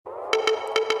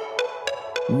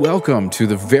Welcome to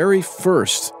the very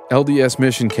first LDS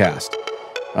MissionCast.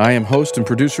 I am host and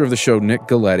producer of the show, Nick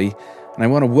Galieti, and I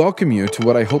want to welcome you to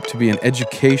what I hope to be an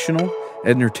educational,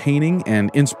 entertaining,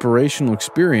 and inspirational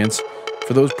experience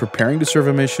for those preparing to serve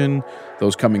a mission,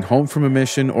 those coming home from a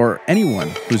mission, or anyone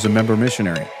who's a member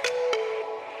missionary.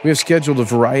 We have scheduled a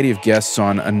variety of guests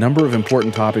on a number of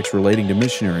important topics relating to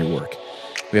missionary work.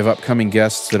 We have upcoming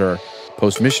guests that are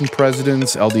post-mission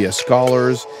presidents, LDS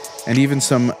scholars, and even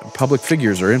some public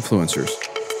figures or influencers.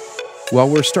 While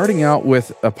we're starting out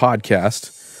with a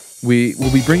podcast, we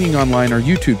will be bringing online our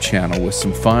YouTube channel with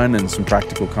some fun and some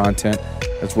practical content,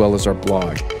 as well as our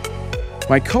blog.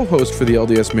 My co-host for the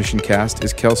LDS MissionCast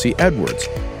is Kelsey Edwards,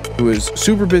 who is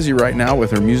super busy right now with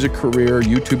her music career,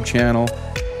 YouTube channel,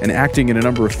 and acting in a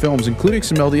number of films, including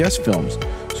some LDS films,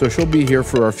 so she'll be here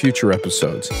for our future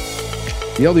episodes.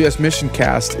 The LDS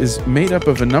MissionCast is made up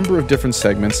of a number of different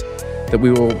segments that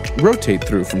we will rotate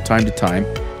through from time to time,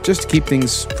 just to keep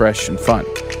things fresh and fun.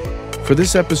 For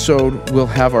this episode, we'll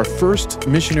have our first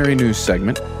missionary news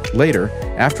segment. Later,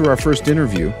 after our first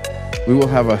interview, we will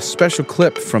have a special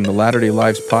clip from the Latter-day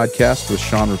Lives podcast with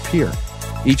Shawn Rapier.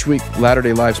 Each week,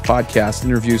 Latter-day Lives podcast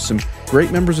interviews some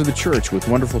great members of the church with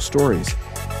wonderful stories.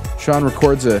 Shawn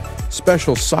records a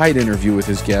special side interview with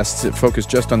his guests that focus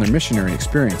just on their missionary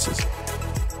experiences.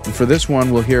 And for this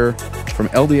one, we'll hear from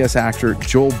LDS actor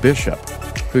Joel Bishop,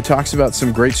 who talks about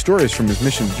some great stories from his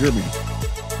mission to Germany.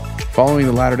 Following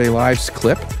the Latter-day Lives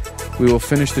clip, we will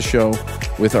finish the show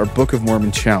with our Book of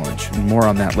Mormon challenge, and more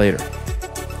on that later.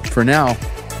 For now,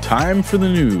 time for the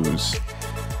news.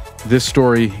 This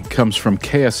story comes from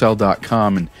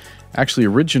KSL.com and actually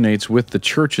originates with the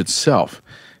church itself.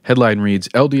 Headline reads,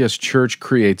 LDS Church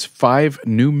creates 5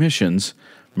 new missions,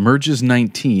 merges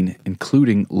 19,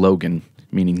 including Logan,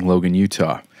 meaning Logan,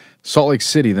 Utah. Salt Lake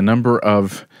City, the number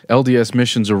of LDS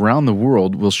missions around the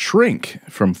world will shrink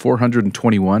from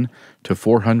 421 to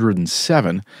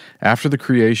 407 after the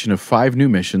creation of 5 new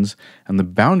missions and the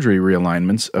boundary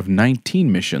realignments of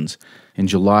 19 missions in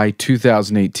July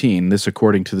 2018. This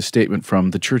according to the statement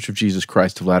from the Church of Jesus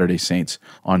Christ of Latter-day Saints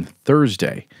on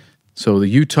Thursday. So the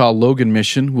Utah Logan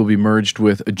mission will be merged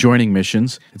with adjoining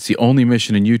missions. It's the only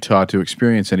mission in Utah to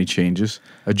experience any changes.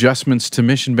 Adjustments to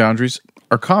mission boundaries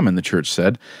are common, the church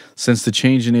said. Since the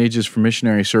change in ages for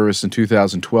missionary service in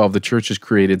 2012, the church has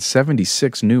created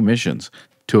 76 new missions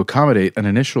to accommodate an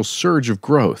initial surge of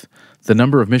growth. The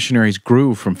number of missionaries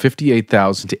grew from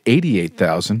 58,000 to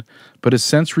 88,000, but has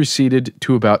since receded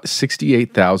to about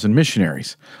 68,000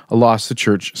 missionaries, a loss the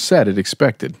church said it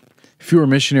expected. Fewer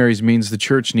missionaries means the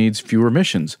church needs fewer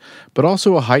missions, but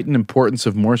also a heightened importance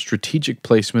of more strategic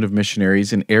placement of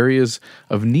missionaries in areas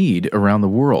of need around the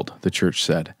world, the church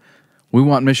said. We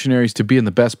want missionaries to be in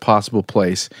the best possible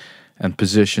place and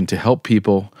position to help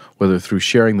people, whether through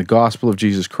sharing the gospel of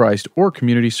Jesus Christ or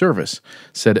community service,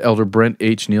 said Elder Brent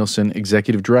H. Nielsen,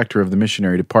 Executive Director of the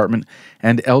Missionary Department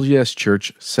and LDS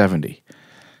Church 70.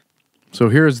 So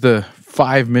here's the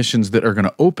 5 missions that are going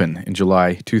to open in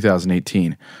July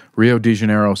 2018. Rio de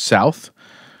Janeiro South,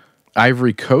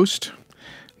 Ivory Coast,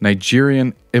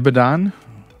 Nigerian Ibadan,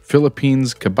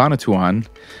 Philippines Cabanatuan,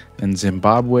 and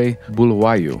Zimbabwe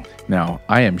Bulawayo. Now,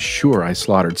 I am sure I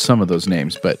slaughtered some of those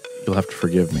names, but you'll have to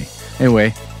forgive me.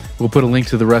 Anyway, we'll put a link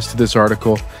to the rest of this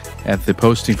article at the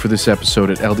posting for this episode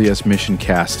at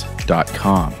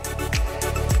ldsmissioncast.com.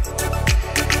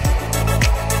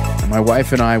 My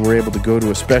wife and I were able to go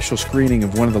to a special screening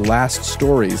of one of the last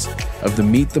stories of the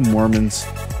Meet the Mormons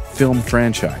film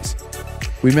franchise.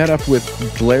 We met up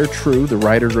with Blair Treu, the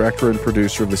writer, director, and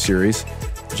producer of the series,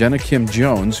 Jenna Kim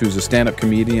Jones, who's a stand-up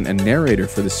comedian and narrator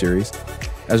for the series,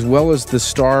 as well as the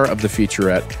star of the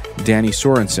featurette, Danny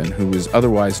Sorensen, who is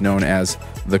otherwise known as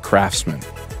the Craftsman.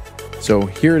 So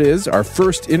here it is, our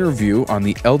first interview on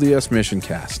the LDS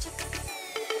MissionCast.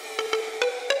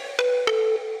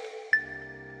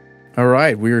 All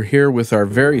right, we're here with our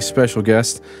very special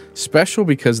guests. Special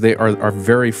because they are our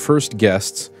very first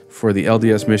guests for the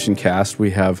LDS MissionCast.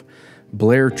 We have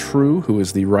Blair Treu, who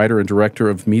is the writer and director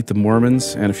of Meet the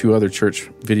Mormons and a few other church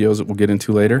videos that we'll get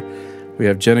into later. We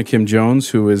have Jenna Kim Jones,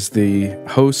 who is the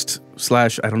host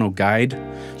 / guide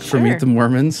for Meet the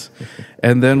Mormons.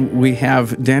 And then we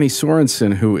have Danny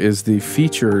Sorensen, who is the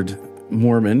featured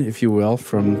Mormon, if you will,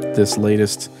 from this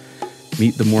latest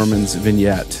Meet the Mormons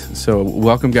vignette. So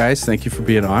welcome, guys. Thank you for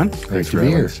being on. Great to be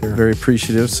here. Sure. Very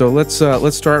appreciative. So let's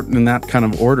start in that kind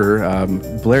of order.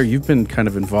 Blair, you've been kind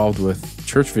of involved with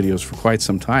church videos for quite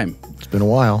some time. It's been a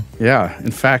while. Yeah.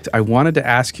 In fact, I wanted to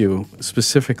ask you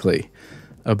specifically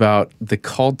about the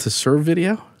Called to Serve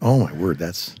video. Oh my word,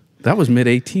 that's That was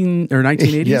mid-18 or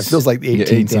 1980s? Yeah, it feels like the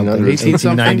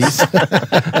 1890s.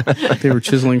 They were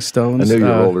chiseling stones. I knew you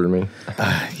were older than me.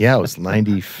 Yeah, it was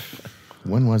 90.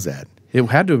 When was that? It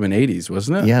had to have been 80s,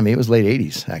 wasn't it? Yeah, I mean, it was late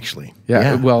 80s, actually.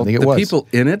 Yeah, well, I think it the was. people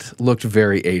in it looked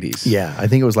very 80s. Yeah, I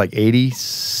think it was like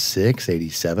 86,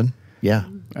 87. Yeah.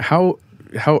 How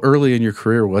early in your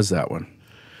career was that one?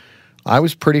 I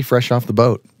was pretty fresh off the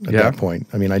boat at that point.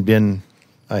 I mean,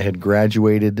 I had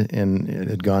graduated and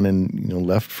had gone and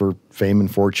left for fame and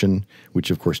fortune,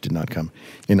 which of course did not come.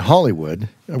 In Hollywood,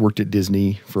 I worked at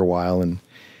Disney for a while, and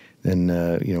then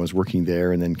was working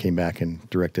there, and then came back and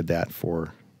directed that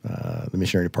for the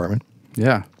missionary department.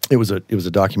 Yeah, it was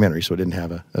a documentary, so it didn't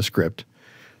have a script.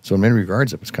 So in many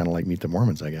regards, it was kind of like Meet the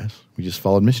Mormons, I guess. We just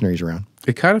followed missionaries around.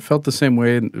 It kind of felt the same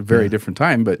way in a very different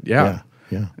time, but yeah.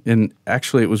 And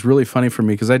actually, it was really funny for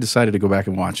me because I decided to go back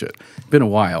and watch it. It's been a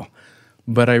while.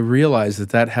 But I realized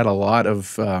that had a lot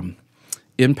of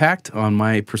impact on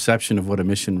my perception of what a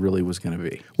mission really was going to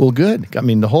be. Well, good. I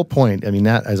mean, the whole point,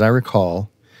 that, as I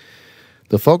recall,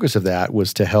 the focus of that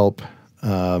was to help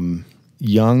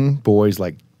young boys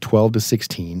like 12 to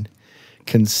 16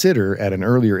 consider at an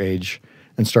earlier age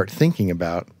and start thinking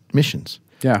about missions.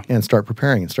 Yeah. And start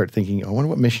preparing and start thinking, I wonder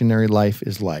what missionary life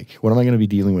is like. What am I going to be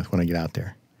dealing with when I get out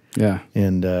there? Yeah.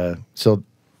 And so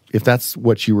if that's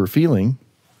what you were feeling,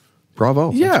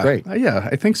 bravo. Yeah. That's great. Yeah,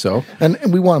 I think so. And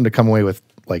we want them to come away with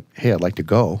like, hey, I'd like to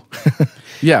go.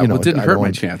 Yeah, well, it didn't hurt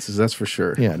my chances, that's for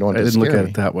sure. Yeah, I didn't look at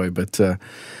it that way. But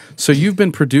so you've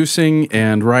been producing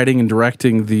and writing and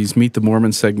directing these Meet the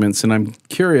Mormon segments, and I'm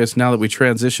curious, now that we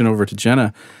transition over to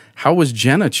Jenna, how was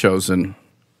Jenna chosen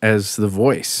as the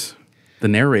voice, the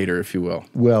narrator, if you will?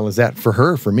 Well, is that for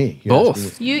her or for me?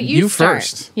 Both. You start.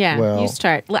 First. Yeah, well, you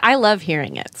start. I love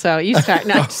hearing it, so you start.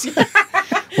 No.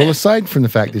 Well, aside from the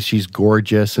fact that she's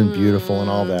gorgeous and beautiful and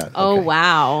all that. Oh,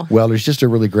 wow. Well, there's just a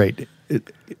really great...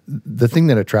 the thing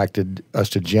that attracted us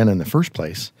to Jenna in the first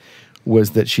place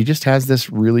was that she just has this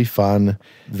really fun,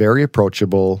 very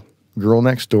approachable, girl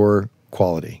next door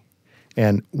quality.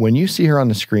 And when you see her on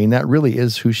the screen, that really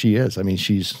is who she is. I mean,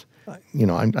 she's... I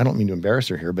don't mean to embarrass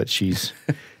her here, but she's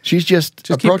just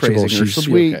approachable. She's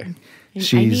sweet. Okay.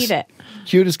 She's I need it.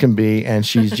 Cute as can be, and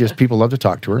she's just... people love to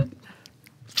talk to her.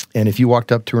 And if you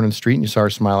walked up to her on the street and you saw her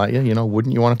smile at you,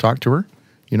 wouldn't you want to talk to her?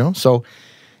 So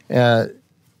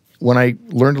when I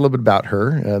learned a little bit about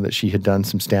her, that she had done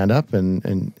some stand-up,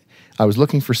 and I was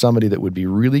looking for somebody that would be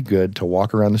really good to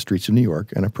walk around the streets of New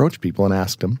York and approach people and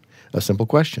ask them a simple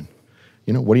question.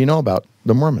 What do you know about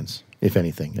the Mormons, if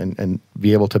anything? And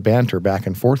be able to banter back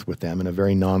and forth with them in a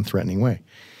very non-threatening way.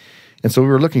 And so we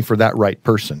were looking for that right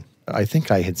person. I think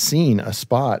I had seen a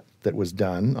spot that was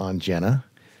done on Jenna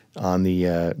on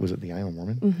the, was it the I Am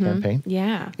Mormon campaign?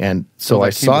 Yeah. And so I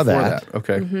saw that.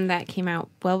 Okay. That came out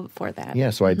well before that. Yeah,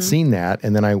 so I'd seen that,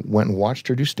 and then I went and watched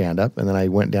her do stand-up, and then I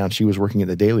went down. She was working at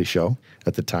The Daily Show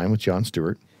at the time with Jon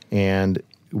Stewart, and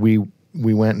we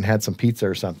went and had some pizza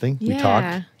or something. Yeah, we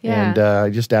talked, yeah. and I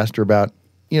just asked her about,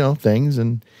 things,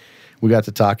 and we got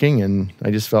to talking, and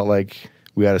I just felt like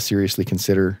we ought to seriously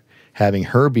consider having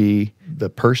her be the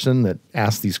person that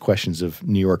asks these questions of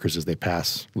New Yorkers as they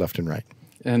pass left and right.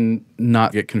 And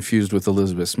not get confused with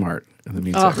Elizabeth Smart in the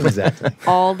meantime. Oh, Exactly.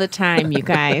 all the time, you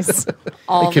guys.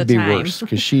 All It could the be time. worse,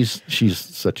 because she's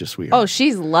such a sweetheart. Oh,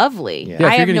 she's lovely. Yeah. Yeah, if I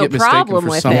you're have gonna no get mistaken problem for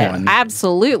with someone- it.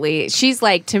 Absolutely. She's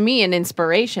like, to me, an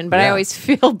inspiration, but I Yeah. always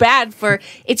feel bad for,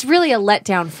 it's really a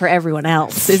letdown for everyone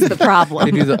else is the problem.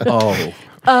 They do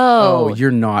the, you're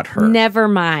not her. Never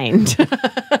mind.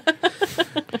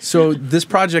 So this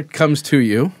project comes to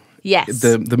you. Yes.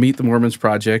 The Meet the Mormons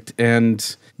project,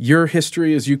 and your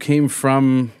history is you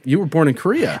were born in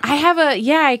Korea.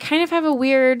 I kind of have a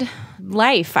weird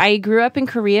life. I grew up in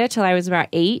Korea till I was about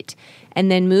 8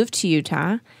 and then moved to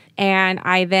Utah. And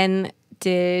I then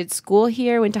did school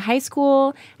here, went to high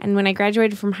school. And when I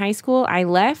graduated from high school, I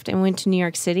left and went to New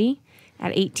York City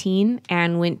at 18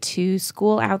 and went to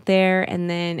school out there and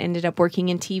then ended up working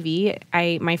in TV.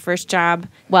 My first job,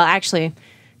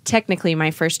 technically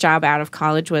my first job out of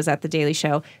college was at The Daily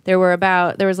Show. There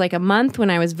was like a month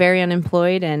when I was very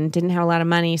unemployed and didn't have a lot of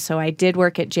money, so I did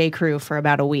work at J. Crew for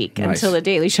about a week until The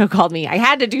Daily Show called me. I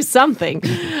had to do something.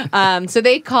 So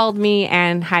they called me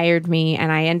and hired me,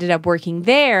 and I ended up working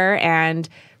there and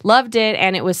loved it,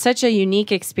 and it was such a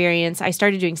unique experience. I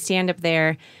started doing stand-up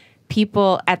there.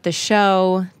 People at the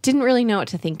show didn't really know what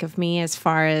to think of me as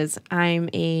far as I'm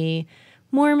a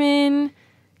Mormon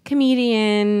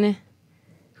comedian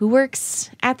who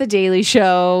works at The Daily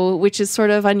Show, which is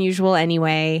sort of unusual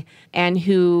anyway, and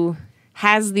who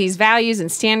has these values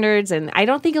and standards, and I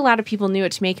don't think a lot of people knew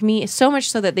it to make me, so much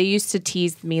so that they used to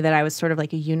tease me that I was sort of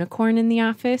like a unicorn in the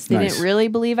office. They didn't really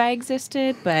believe I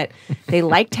existed, but they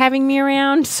liked having me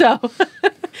around. So,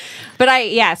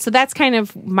 so that's kind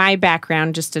of my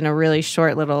background, just in a really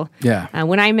short little. Yeah.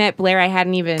 When I met Blair, I had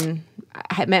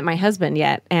met my husband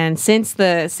yet, and since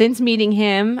meeting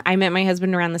him, I met my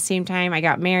husband around the same time. I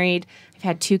got married. I've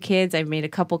had 2 kids. I've made a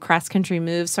couple cross-country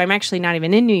moves, so I'm actually not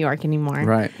even in New York anymore.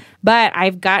 Right. But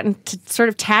I've gotten to sort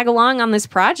of tag along on this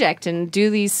project and do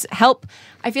these help.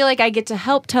 I feel like I get to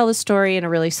help tell the story in a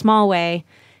really small way,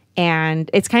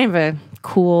 and it's kind of a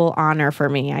cool honor for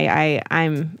me.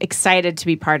 I'm excited to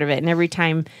be part of it, and every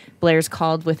time Blair's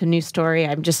called with a new story,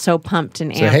 I'm just so pumped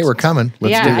and amped. So, hey, we're coming.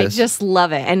 Let's do this. I just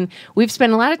love it. And we've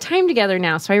spent a lot of time together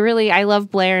now, so I love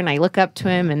Blair, and I look up to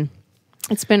him, and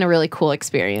it's been a really cool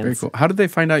experience. Very cool. How did they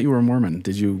find out you were Mormon?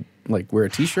 Did you wear a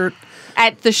T-shirt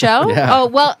at the show? Yeah. Oh,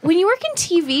 well, when you work in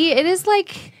TV, it is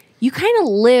like you kind of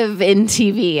live in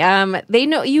TV. They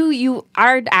know you.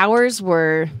 Our hours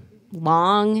were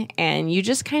long, and you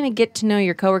just kind of get to know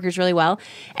your coworkers really well.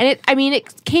 And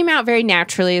it came out very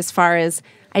naturally, as far as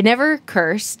I never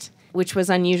cursed, which was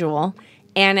unusual.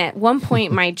 And at one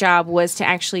point, my job was to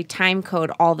actually time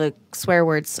code all the swear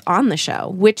words on the show,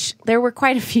 which there were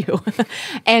quite a few.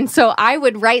 And so I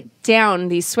would write down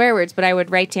these swear words, but I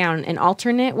would write down an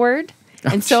alternate word.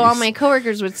 And so all my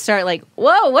coworkers would start like,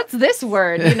 whoa, what's this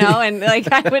word? And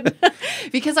like I would,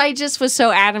 because I just was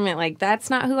so adamant, like, that's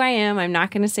not who I am. I'm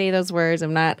not going to say those words.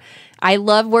 I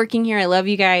love working here. I love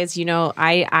you guys.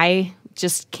 I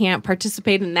just can't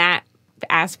participate in that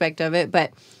aspect of it.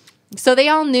 But so they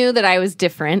all knew that I was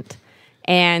different.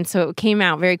 And so it came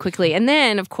out very quickly. And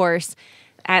then, of course,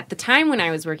 at the time when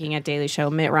I was working at Daily Show,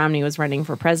 Mitt Romney was running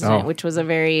for president, which was a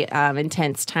very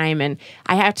intense time. And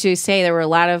I have to say there were a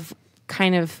lot of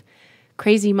kind of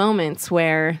crazy moments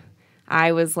where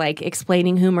I was like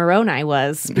explaining who Moroni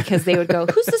was, because they would go,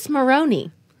 "Who's this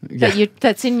Moroni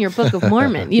that's in your Book of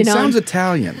Mormon?" He sounds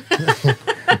Italian.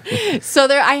 So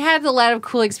I had a lot of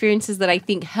cool experiences that I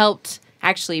think helped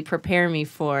actually prepare me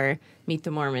for Meet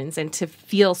the Mormons, and to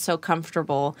feel so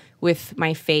comfortable with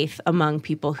my faith among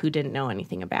people who didn't know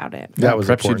anything about it. That was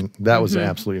important. That was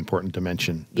absolutely important to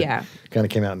mention. Yeah. Kind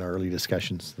of came out in our early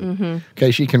discussions.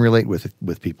 Okay, she can relate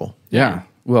with people. Yeah.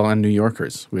 Well, and New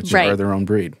Yorkers, which are their own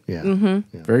breed. Yeah. Yeah.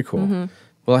 Very cool.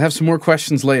 Well, I have some more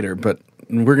questions later, but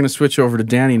we're going to switch over to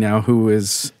Danny now, who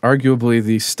is arguably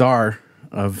the star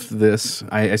of this.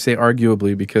 I say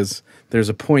arguably because there's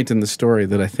a point in the story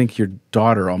that I think your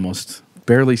daughter almost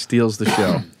barely steals the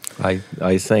show.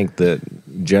 I think that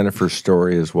Jennifer's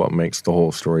story is what makes the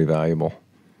whole story valuable.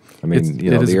 I mean, the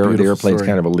airplane's story.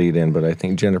 kind of a lead-in, but I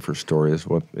think Jennifer's story is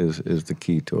what is the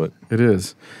key to it. It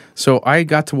is. So I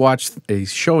got to watch a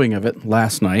showing of it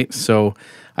last night, so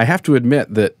I have to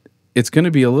admit that it's going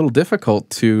to be a little difficult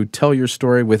to tell your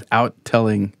story without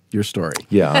telling your story.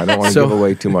 Yeah, I don't want to give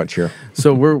away too much here.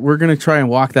 So we're going to try and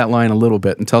walk that line a little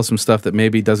bit and tell some stuff that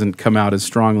maybe doesn't come out as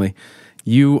strongly.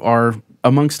 You are,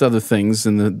 amongst other things,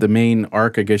 and the main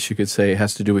arc, I guess you could say,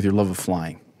 has to do with your love of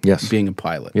flying. Yes. Being a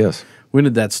pilot. Yes. When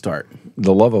did that start?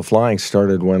 The love of flying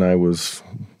started when I was,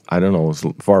 I don't know, as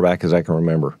far back as I can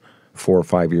remember, 4 or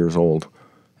 5 years old.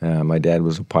 My dad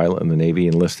was a pilot in the Navy,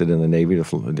 enlisted in the Navy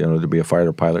to be a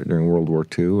fighter pilot during World War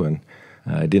II, and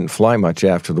I didn't fly much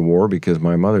after the war because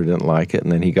my mother didn't like it,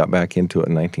 and then he got back into it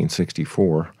in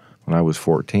 1964 when I was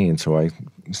 14, so I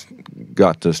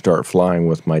got to start flying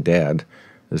with my dad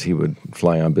as he would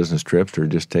fly on business trips or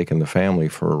just taking the family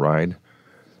for a ride.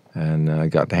 And I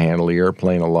got to handle the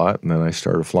airplane a lot, and then I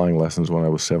started flying lessons when I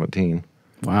was 17.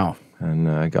 Wow. And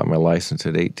I got my license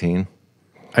at 18.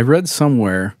 I read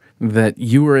somewhere that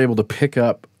you were able to pick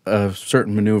up a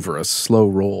certain maneuver, a slow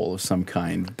roll of some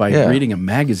kind, by reading a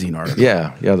magazine article.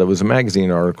 Yeah, there was a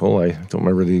magazine article. I don't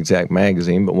remember the exact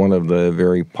magazine, but one of the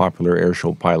very popular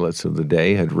airshow pilots of the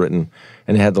day had written,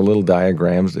 and it had the little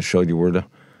diagrams that showed you where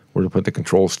to put the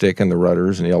control stick and the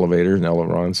rudders and the elevators and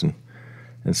ailerons.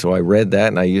 And so I read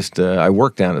that, and I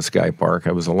worked down at Sky Park.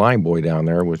 I was a line boy down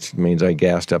there, which means I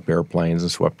gassed up airplanes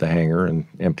and swept the hangar and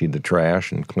emptied the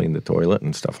trash and cleaned the toilet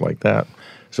and stuff like that.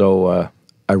 So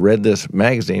I read this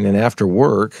magazine, and after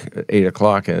work, at 8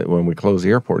 o'clock, when we closed the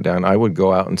airport down, I would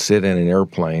go out and sit in an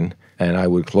airplane, and I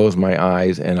would close my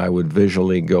eyes, and I would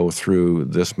visually go through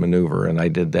this maneuver, and I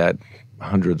did that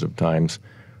hundreds of times.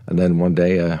 And then one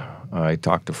day, I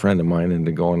talked a friend of mine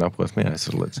into going up with me, and I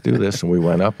said, let's do this, and we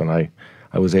went up, and I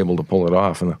was able to pull it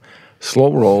off. And the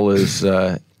slow roll is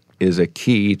a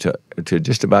key to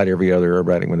just about every other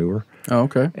aerobatic maneuver. Oh,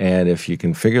 okay. And if you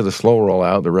can figure the slow roll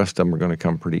out, the rest of them are going to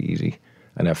come pretty easy.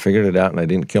 and I figured it out, and I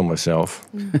didn't kill myself.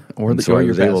 Or So I your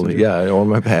was able to, passenger. or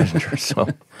my passenger. So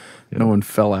No one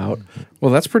fell out.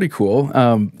 Well, that's pretty cool.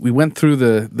 We went through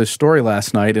the story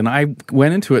last night, and I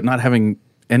went into it not having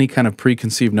any kind of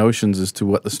preconceived notions as to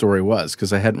what the story was,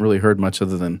 because I hadn't really heard much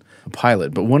other than a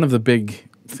pilot. But one of the big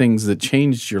things that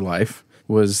changed your life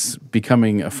was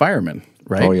becoming a fireman,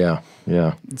 right? Oh yeah.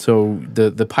 So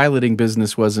the piloting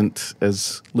business wasn't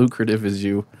as lucrative as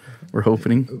you were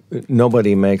hoping?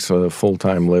 Nobody makes a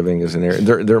full-time living as an air.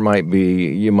 There might be,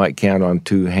 you might count on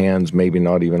two hands, maybe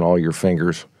not even all your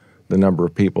fingers, the number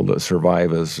of people that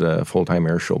survive as full-time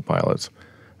airshow pilots.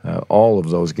 All of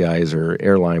those guys are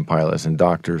airline pilots and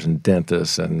doctors and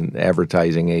dentists and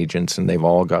advertising agents, and they've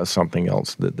all got something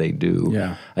else that they do.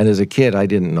 Yeah. And as a kid, I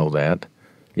didn't know that.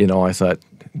 I thought,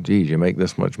 geez, you make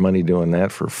this much money doing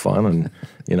that for fun, and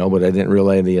but I didn't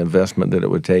realize the investment that it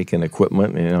would take in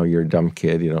equipment. You're a dumb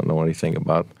kid; you don't know anything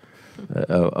about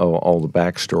all the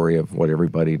backstory of what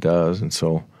everybody does, and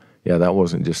so that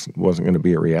wasn't going to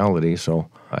be a reality. So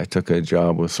I took a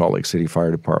job with Salt Lake City Fire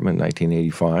Department in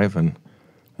 1985, and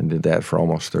did that for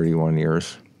almost 31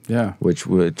 years. Yeah. Which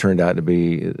turned out to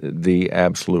be the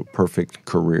absolute perfect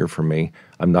career for me.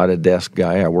 I'm not a desk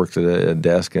guy. I worked at a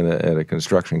desk at a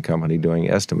construction company doing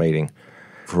estimating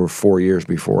for 4 years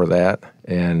before that.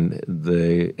 And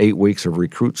the 8 weeks of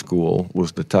recruit school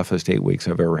was the toughest 8 weeks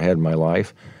I've ever had in my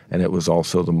life. And it was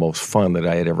also the most fun that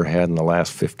I had ever had in the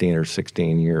last 15 or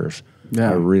 16 years. Yeah.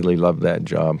 I really loved that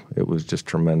job. It was just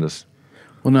tremendous.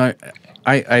 Well, no,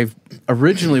 I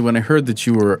originally, when I heard that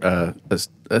you were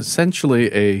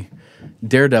essentially a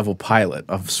daredevil pilot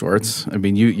of sorts, I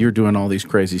mean, you're doing all these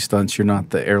crazy stunts. You're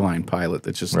not the airline pilot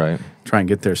that just Right. try and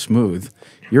get there smooth.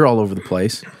 You're all over the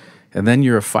place. And then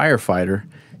you're a firefighter.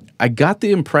 I got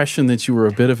the impression that you were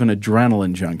a bit of an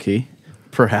adrenaline junkie,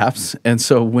 perhaps. And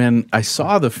so when I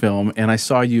saw the film and I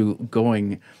saw you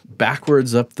going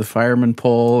backwards up the fireman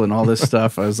pole and all this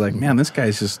stuff, I was like, man, this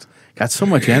guy's just got so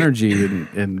much energy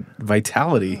and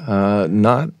vitality. Not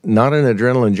an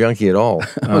adrenaline junkie at all.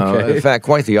 Okay. In fact,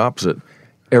 quite the opposite.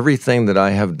 Everything that I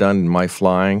have done in my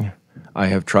flying, I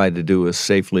have tried to do as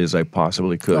safely as I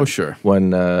possibly could. Oh, sure.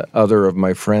 When other of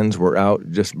my friends were out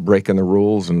just breaking the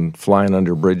rules and flying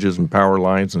under bridges and power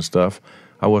lines and stuff,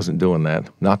 I wasn't doing that.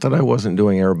 Not that I wasn't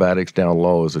doing aerobatics down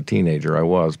low as a teenager, I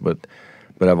was, but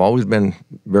I've always been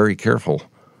very careful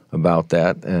about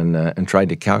that and tried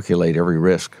to calculate every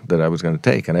risk that I was going to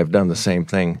take. And I've done the same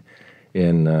thing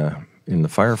in the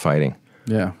firefighting.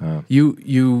 Yeah.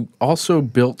 You also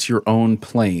built your own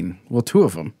plane. Well, two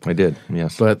of them. I did,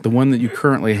 yes. But the one that you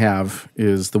currently have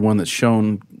is the one that's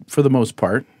shown for the most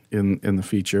part in the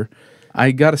feature.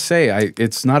 I got to say,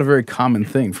 it's not a very common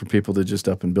thing for people to just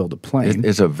up and build a plane.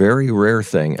 It's a very rare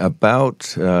thing.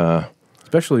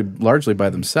 Especially largely by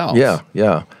themselves.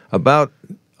 Yeah. About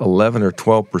 11 or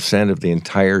 12% of the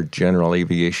entire general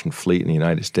aviation fleet in the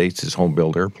United States is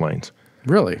home-built airplanes.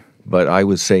 Really? But I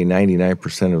would say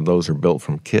 99% of those are built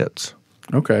from kits.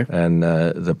 Okay. And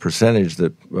the percentage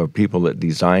of people that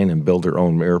design and build their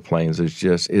own airplanes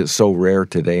is so rare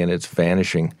today, and it's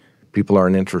vanishing. People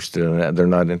aren't interested in that. They're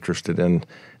not interested in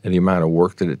the amount of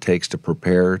work that it takes to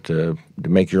prepare, to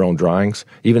make your own drawings.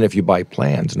 Even if you buy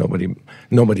plans, nobody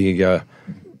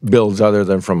builds other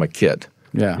than from a kit.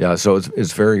 Yeah. So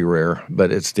it's very rare,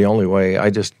 but it's the only way.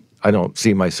 I don't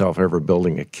see myself ever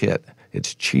building a kit.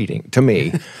 It's cheating to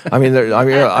me.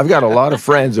 I've got a lot of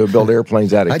friends who build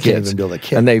airplanes out of kits. I can't even build a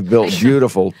kit. And they've built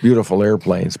beautiful, beautiful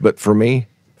airplanes. But for me,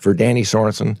 for Danny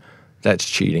Sorensen, that's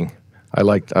cheating. I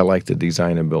like to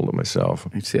design and build it myself.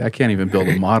 You see, I can't even build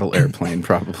a model airplane,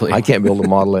 probably. I can't build a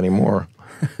model anymore.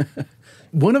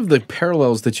 One of the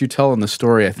parallels that you tell in the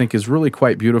story, I think, is really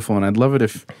quite beautiful, and I'd love it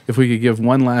if we could give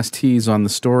one last tease on the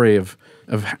story of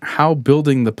how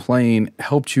building the plane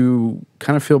helped you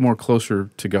kind of feel more closer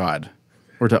to God,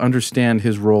 or to understand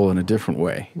His role in a different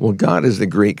way. Well, God is the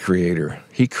great creator.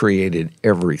 He created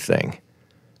everything.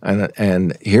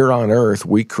 And here on earth,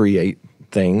 we create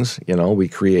things. We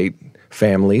create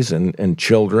families and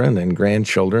children and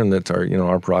grandchildren. That's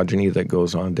our progeny that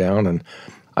goes on down. And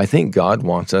I think God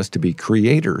wants us to be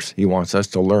creators. He wants us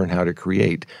to learn how to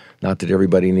create. Not that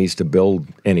everybody needs to build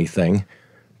anything,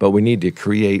 but we need to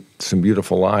create some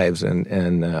beautiful lives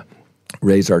and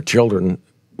raise our children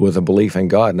with a belief in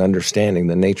God and understanding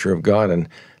the nature of God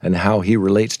and how He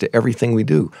relates to everything we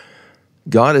do.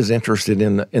 God is interested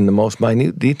in the most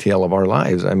minute detail of our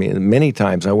lives. I mean, many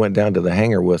times I went down to the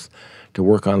hangar to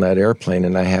work on that airplane,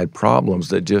 and I had problems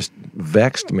that just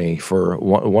vexed me. For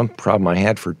one problem I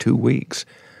had for 2 weeks,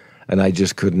 and I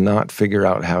just could not figure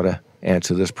out how to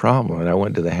answer this problem. And I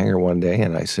went to the hangar one day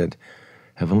and I said,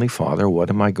 Heavenly Father, what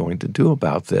am I going to do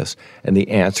about this? And the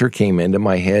answer came into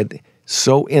my head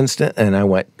so instant, and I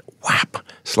went, whap,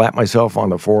 slapped myself on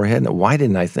the forehead. And why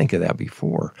didn't I think of that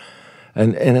before?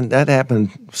 And that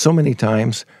happened so many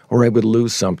times, or I would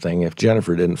lose something if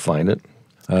Jennifer didn't find it.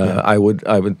 I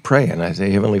would pray, and I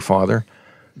say, Heavenly Father,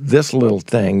 this little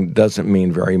thing doesn't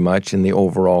mean very much in the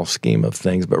overall scheme of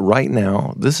things, but right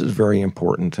now, this is very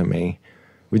important to me.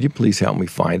 Would you please help me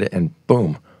find it? And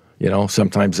boom,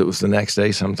 sometimes it was the next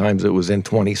day, sometimes it was in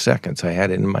 20 seconds. I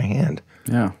had it in my hand.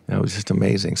 Yeah. That was just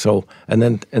amazing. So, and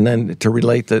then to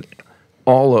relate that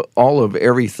all of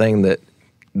everything that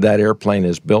airplane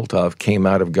is built of came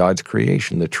out of God's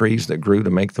creation. The trees that grew to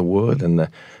make the wood, and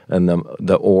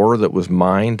the ore that was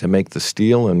mined to make the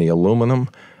steel and the aluminum,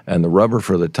 and the rubber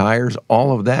for the tires,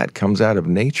 all of that comes out of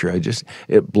nature.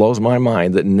 It blows my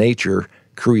mind that nature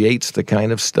creates the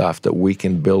kind of stuff that we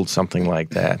can build something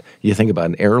like that. You think about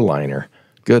an airliner,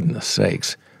 goodness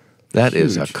sakes, that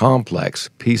is a complex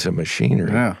piece of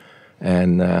machinery. Yeah.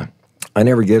 And I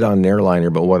never get on an airliner,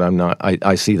 but what I'm not,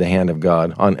 I see the hand of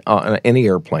God on any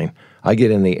airplane. I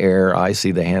get in the air, I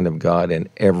see the hand of God in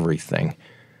everything.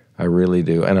 I really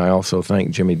do. And I also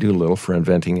thank Jimmy Doolittle for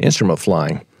inventing instrument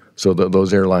flying, so that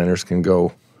those airliners can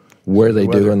go where they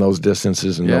do in those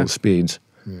distances and those speeds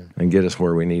and get us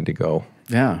where we need to go.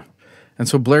 Yeah. And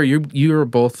so, Blair, you are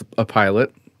both a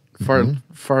pilot,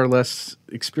 far less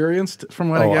experienced from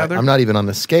what I gather. I'm not even on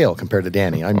the scale compared to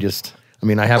Danny. I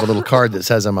have a little card that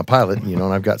says I'm a pilot, and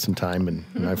I've got some time,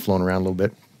 and I've flown around a little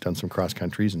bit, done some cross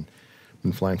countries, and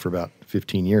been flying for about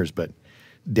 15 years, but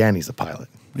Danny's a pilot.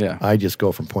 Yeah. I just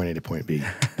go from point A to point B.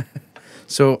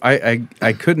 So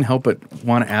I couldn't help but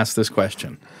want to ask this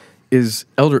question. Is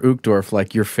Elder Uchtdorf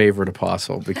like your favorite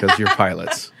apostle because you're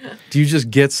pilots? Do you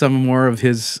just get some more of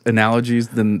his analogies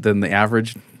than the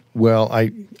average? Well,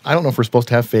 I don't know if we're supposed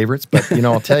to have favorites, but,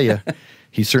 I'll tell you,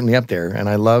 he's certainly up there, and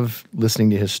I love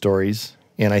listening to his stories,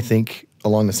 and I think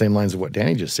along the same lines of what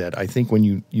Danny just said, I think when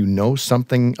you know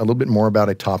something a little bit more about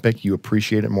a topic, you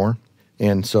appreciate it more.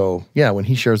 And so, when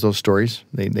he shares those stories,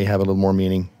 they have a little more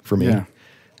meaning for me. Yeah.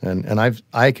 And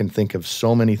I can think of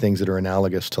so many things that are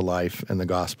analogous to life and the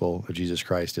gospel of Jesus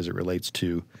Christ as it relates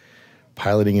to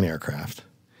piloting an aircraft.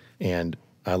 And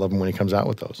I love him when he comes out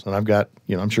with those. And I've got,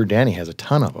 I'm sure Danny has a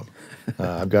ton of them.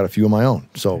 I've got a few of my own.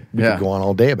 So we could go on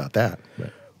all day about that.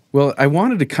 But. Well, I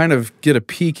wanted to kind of get a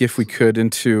peek, if we could,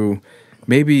 into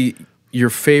maybe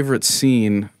your favorite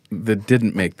scene that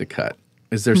didn't make the cut.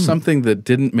 Is there something that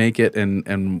didn't make it,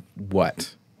 and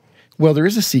what? Well, there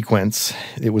is a sequence.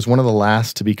 It was one of the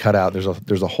last to be cut out. There's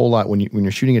a whole lot when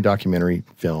you're shooting a documentary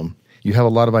film. You have a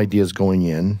lot of ideas going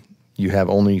in. You have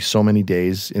only so many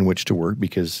days in which to work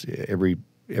because every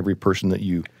person that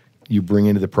you bring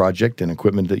into the project and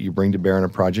equipment that you bring to bear on a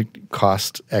project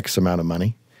costs X amount of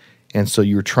money. And so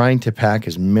you're trying to pack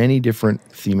as many different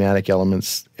thematic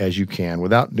elements as you can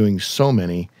without doing so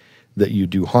many that you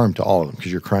do harm to all of them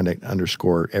because you're trying to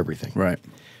underscore everything. Right.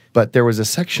 But there was a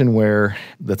section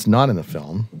that's not in the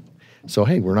film. So,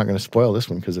 hey, we're not going to spoil this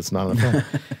one because it's not in the film.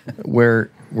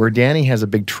 where Danny has a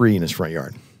big tree in his front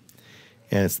yard.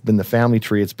 And it's been the family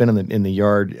tree. It's been in the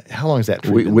yard. How long has that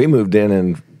tree been? We moved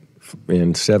in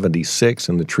 76,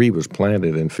 and the tree was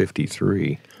planted in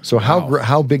 53. So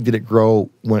how big did it grow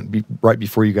right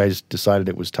before you guys decided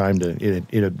it was time to?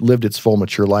 It had lived its full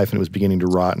mature life and it was beginning to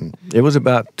rot. And it was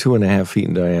about 2.5 feet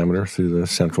in diameter through the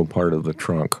central part of the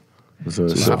trunk. It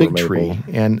was a big tree,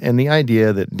 and the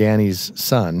idea that Danny's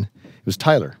son, it was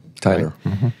Tyler. Right?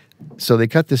 Mm-hmm. So they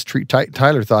cut this tree.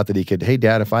 Tyler thought that he could, hey,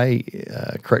 Dad, if I,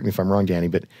 correct me if I'm wrong, Danny,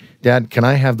 but Dad, can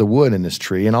I have the wood in this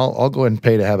tree? And I'll go ahead and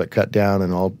pay to have it cut down,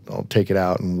 and I'll take it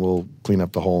out, and we'll clean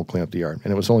up the hole, clean up the yard.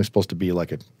 And it was only supposed to be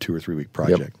like a 2 or 3 week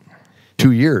project. Yep.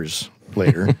 2 years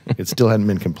later, it still hadn't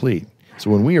been complete. So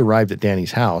when we arrived at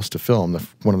Danny's house to film,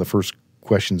 one of the first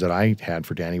questions that I had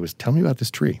for Danny was, tell me about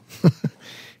this tree.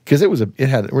 Because there was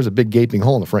a big gaping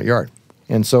hole in the front yard.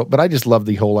 And so, but I just love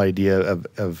the whole idea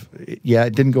of it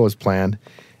didn't go as planned.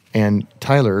 And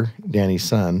Tyler, Danny's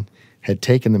son, had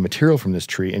taken the material from this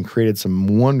tree and created some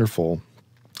wonderful,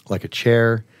 like a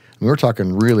chair. I mean, we're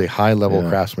talking really high-level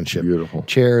craftsmanship. Beautiful.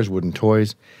 Chairs, wooden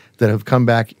toys that have come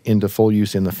back into full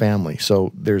use in the family.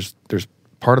 So there's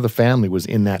part of the family was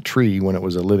in that tree when it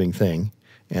was a living thing.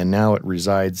 And now it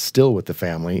resides still with the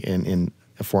family in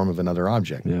a form of another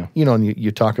object. Yeah. And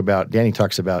you talk about, Danny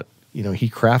talks about, he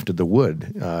crafted the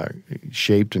wood,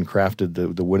 shaped and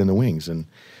crafted the wood in the wings. And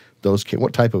those,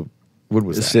 what type of wood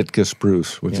was that? Sitka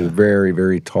spruce, which is a very,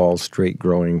 very tall,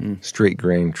 straight-growing,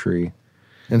 straight-grained tree.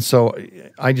 And so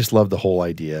I just love the whole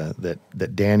idea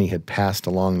that Danny had passed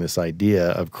along this idea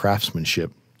of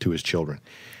craftsmanship to his children.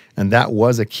 And that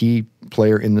was a key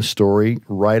player in the story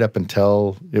right up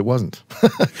until it wasn't.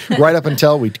 Right up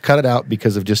until we cut it out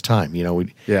because of just time.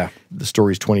 The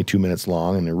story's 22 minutes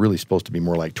long, and they're really supposed to be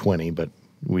more like 20, but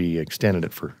we extended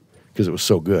it because it was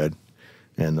so good,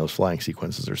 and those flying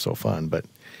sequences are so fun. But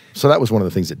so that was one of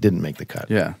the things that didn't make the cut.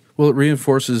 Yeah. Well, it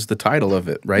reinforces the title of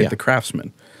it, right? Yeah. The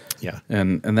Craftsman. Yeah.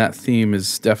 And that theme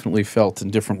is definitely felt in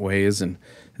different ways, and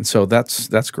so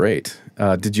that's great.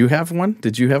 Did you have one?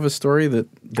 Did you have a story that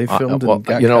they filmed and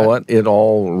got you know cut? what? It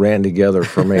all ran together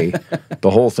for me. The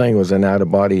whole thing was an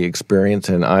out-of-body experience,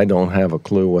 and I don't have a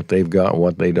clue what they've got and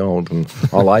what they don't. And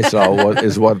all I saw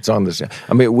is what's on the.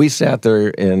 I mean, we sat there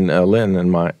in Lynn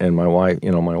and my wife.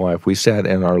 My wife. We sat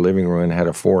in our living room and had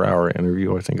a 4-hour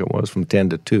interview. I think it was from 10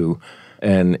 to 2,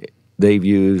 and they've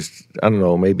used, I don't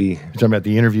know, maybe... You're talking about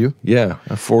the interview? Yeah,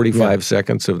 45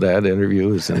 seconds of that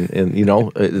interview is, and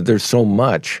there's so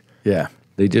much. Yeah.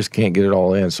 They just can't get it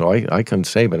all in. So I couldn't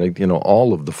say, but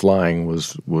all of the flying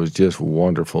was just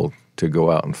wonderful to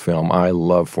go out and film. I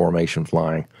love formation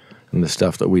flying, and the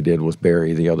stuff that we did with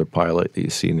Barry, the other pilot that you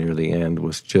see near the end,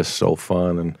 was just so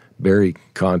fun. And Barry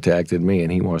contacted me,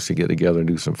 and he wants to get together and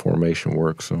do some formation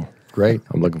work. So Great.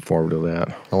 I'm looking forward to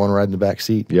that. I want to ride in the back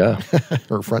seat. Yeah,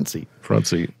 Or front seat. front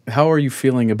seat. How are you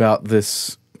feeling about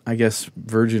this, I guess,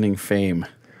 burgeoning fame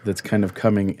that's kind of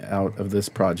coming out of this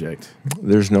project?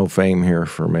 There's no fame here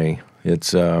for me.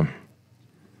 It's, Lynn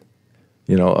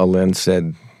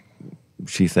said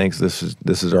she thinks this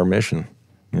is our mission.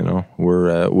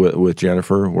 We're with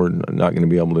Jennifer. We're not going to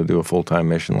be able to do a full-time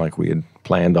mission like we had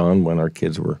planned on when our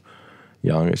kids were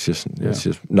young. It's just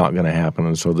not going to happen.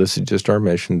 And so this is just our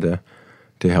mission to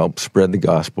help spread the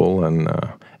gospel, and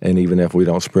even if we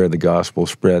don't spread the gospel,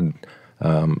 spread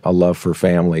a love for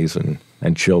families and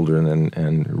children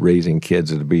and raising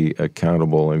kids to be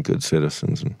accountable and good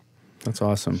citizens. And That's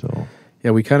awesome. so,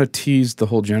 Yeah, we kind of teased the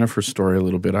whole Jennifer story a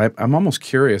little bit. I'm almost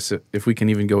curious if we can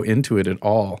even go into it at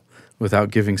all without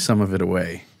giving some of it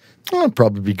away. Well, it'd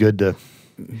probably be good to...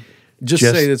 Just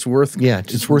say it's worth. Yeah,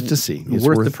 it's worth to see. It's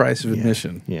worth the price of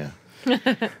admission. Yeah.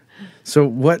 So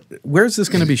where's this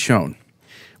going to be shown?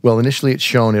 Well, initially it's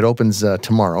shown. It opens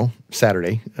tomorrow,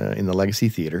 Saturday, in the Legacy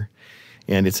Theater,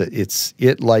 and it's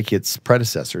like its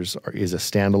predecessors is a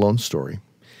standalone story.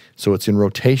 So it's in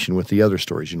rotation with the other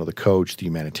stories. The coach, the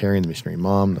humanitarian, the missionary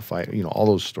mom, the fight. All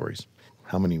those stories.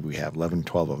 How many we have? 11,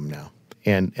 12 of them now,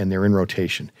 and they're in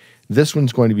rotation. This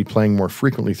one's going to be playing more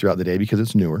frequently throughout the day because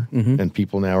it's newer, and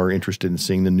people now are interested in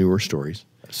seeing the newer stories.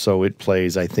 So it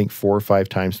plays, I think, 4 or 5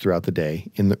 times throughout the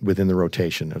day within the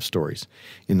rotation of stories.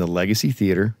 In the Legacy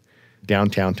Theater,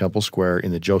 downtown Temple Square,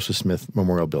 in the Joseph Smith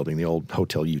Memorial Building, the old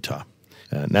Hotel Utah.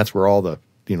 And that's where all the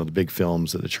big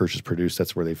films that the church has produced,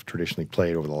 that's where they've traditionally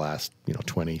played over the last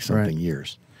 20-something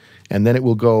years. And then it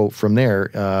will go from there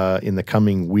in the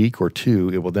coming week or two.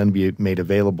 It will then be made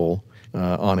available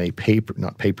on a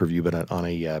not pay-per-view, but on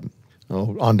a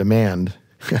on-demand.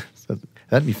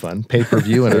 That'd be fun.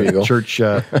 Pay-per-view in a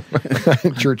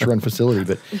church-run facility.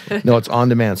 But no, it's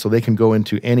on-demand, so they can go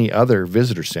into any other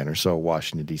visitor center, so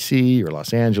Washington, D.C. or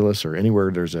Los Angeles or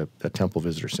anywhere there's a temple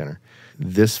visitor center.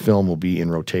 This film will be in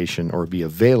rotation or be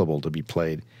available to be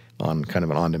played on kind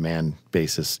of an on-demand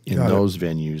basis in those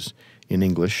venues in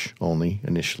English only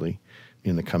initially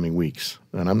in the coming weeks.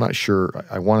 And I'm not sure.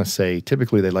 I want to say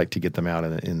typically they like to get them out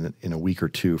in a week or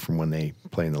two from when they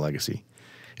play in the Legacy.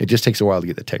 It just takes a while to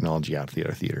get the technology out to the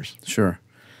other theaters. Sure.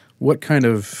 What kind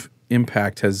of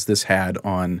impact has this had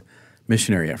on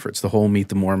missionary efforts, the whole Meet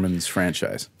the Mormons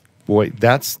franchise? Boy,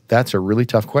 that's a really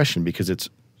tough question because it's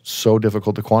so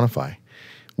difficult to quantify.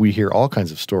 We hear all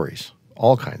kinds of stories,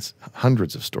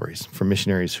 hundreds of stories from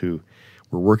missionaries who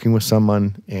were working with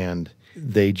someone and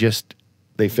they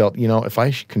felt, if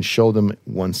I can show them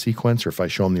one sequence or if I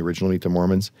show them the original Meet the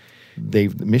Mormons, the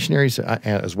missionaries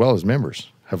as well as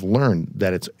members have learned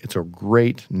that it's a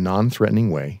great non-threatening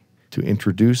way to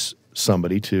introduce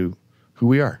somebody to who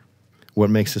we are, what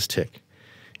makes us tick.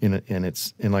 And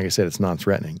like I said, it's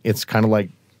non-threatening. It's kind of like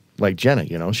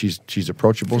Jenna, she's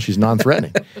approachable, she's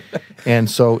non-threatening. And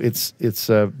so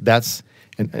that's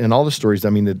all the stories,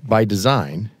 that by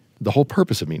design, the whole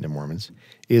purpose of Meeting the Mormons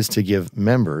is to give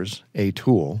members a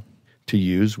tool to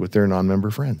use with their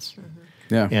non-member friends. Mm-hmm.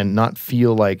 Yeah. And not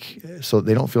feel so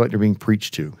they don't feel like they're being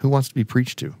preached to. Who wants to be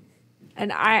preached to?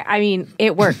 And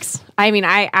it works.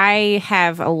 I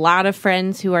have a lot of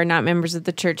friends who are not members of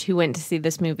the church who went to see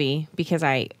this movie because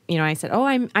I said, "Oh,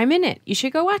 I'm in it. You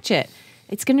should go watch it.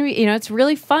 It's going to be, it's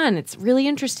really fun. It's really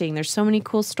interesting. There's so many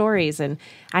cool stories." And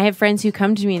I have friends who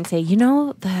come to me and say,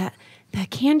 "The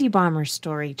candy bomber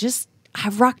story,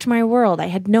 have rocked my world. I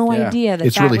had no Yeah. idea that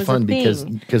It's that really was fun a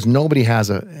thing. because nobody has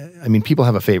people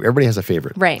have a favorite. Everybody has a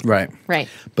favorite. Right. Right.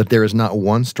 But there is not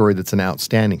one story that's an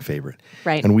outstanding favorite.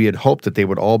 Right. And we had hoped that they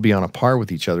would all be on a par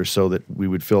with each other so that we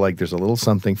would feel like there's a little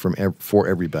something for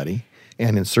everybody.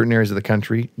 And in certain areas of the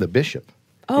country, the bishop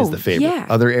is the favorite. yeah.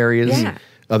 Other areas, Yeah.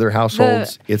 other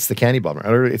households, it's the candy bomber.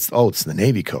 Other, it's the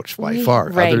Navy coach by far.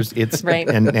 Right. Others, it's Right.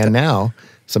 and now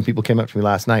some people came up to me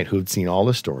last night who had seen all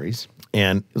the stories,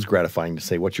 and it was gratifying to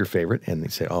say, "What's your favorite?" And they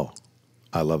say, "Oh,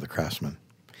 I love the Craftsman."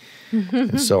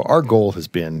 And so our goal has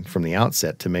been from the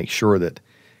outset to make sure that,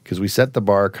 because we set the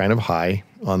bar kind of high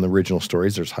on the original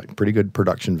stories, there's pretty good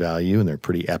production value and they're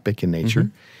pretty epic in nature.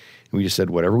 And we just said,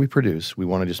 whatever we produce, we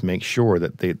want to just make sure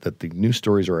that the new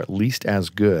stories are at least as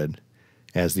good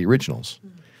as the originals.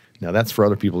 Now that's for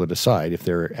other people to decide if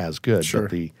they're as good. Sure.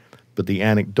 But the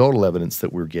anecdotal evidence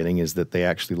that we're getting is that they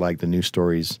actually like the new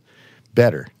stories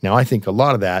better. Now I think a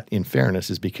lot of that, in fairness,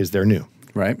 is because they're new.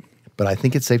 Right. But I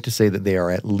think it's safe to say that they are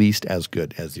at least as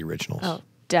good as the originals. Oh,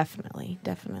 definitely,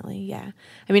 yeah.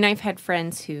 I mean, I've had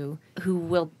friends who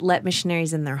will let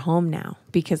missionaries in their home now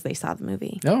because they saw the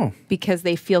movie. Oh. Because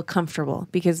they feel comfortable.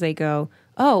 Because they go,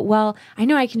 oh, well, I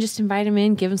know I can just invite him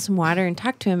in, give him some water, and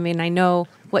talk to him, and I know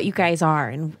what you guys are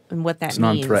and what that It's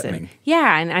means. non-threatening. And,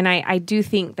 yeah, and I do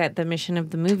think that the mission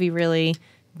of the movie really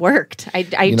worked. I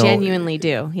genuinely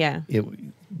do. Yeah.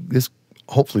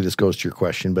 Hopefully this goes to your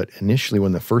question, but initially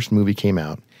when the first movie came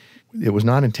out, it was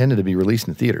not intended to be released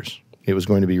in theaters. It was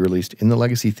going to be released in the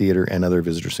Legacy Theater and other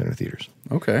visitor center theaters.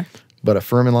 Okay. But a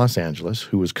firm in Los Angeles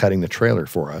who was cutting the trailer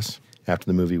for us after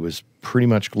the movie was pretty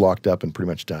much locked up and pretty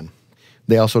much done,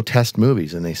 they also test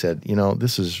movies, and they said,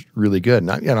 this is really good. And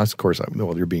of course,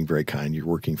 well, you're being very kind. You're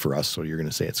working for us, so you're going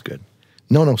to say it's good.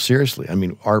 No, seriously. I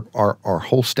mean, our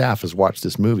whole staff has watched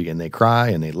this movie, and they cry,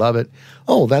 and they love it.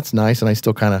 Oh, that's nice. And I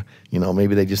still kind of,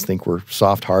 maybe they just think we're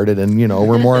soft-hearted, and,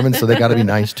 we're Mormons, so they got to be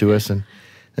nice to us. And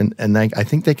I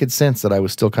think they could sense that I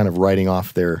was still kind of writing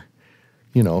off their,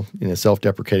 in a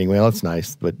self-deprecating way, well, it's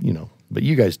nice, but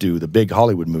you guys do the big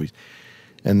Hollywood movies.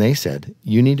 And they said,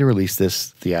 you need to release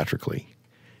this theatrically.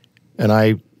 And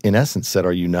I, in essence, said,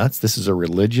 are you nuts? This is a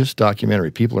religious documentary.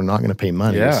 People are not going to pay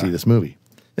money to see this movie.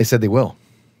 They said they will.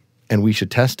 And we should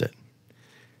test it.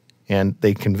 And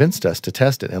they convinced us to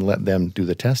test it and let them do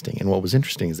the testing. And what was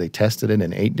interesting is they tested it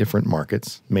in 8 different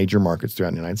markets, major markets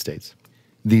throughout the United States.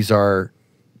 These are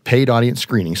paid audience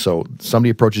screenings. So somebody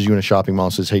approaches you in a shopping mall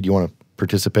and says, hey, do you want to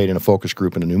participate in a focus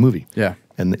group in a new movie? Yeah.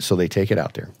 And so they take it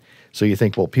out there. So you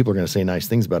think, well, people are going to say nice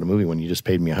things about a movie when you just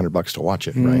paid me $100 to watch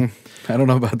it, right? I don't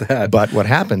know about that. But what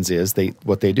happens is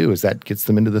what they do is that gets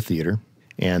them into the theater,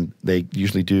 and they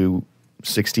usually do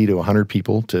 60 to 100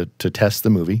 people to test the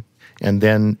movie, and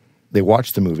then they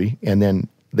watch the movie, and then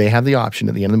they have the option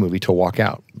at the end of the movie to walk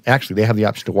out. Actually, they have the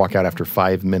option to walk out after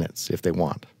 5 minutes if they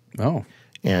want. Oh.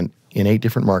 And in 8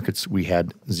 different markets, we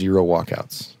had 0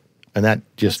 walkouts. And that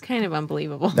just It's kind of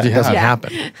unbelievable. that doesn't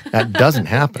happen. That doesn't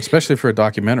happen. Especially for a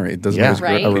documentary. It doesn't always grip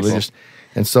Right. A people. religious.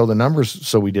 And so the numbers,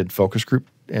 so we did focus group,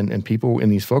 and people in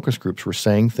these focus groups were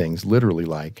saying things literally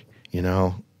like,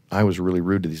 I was really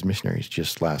rude to these missionaries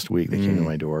just last week. They came to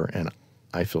my door, and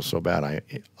I feel so bad.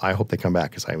 I hope they come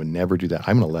back because I would never do that.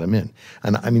 I'm going to let them in.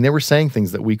 And I mean, they were saying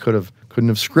things that we couldn't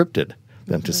have scripted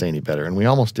them to say any better. And we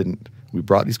almost didn't. We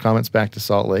brought these comments back to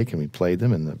Salt Lake, and we played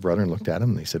them, and the brethren looked at them,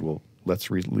 and they said, well,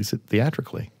 let's release it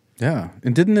theatrically. Yeah.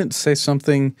 And didn't it say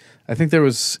something? I think there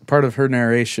was part of her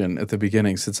narration at the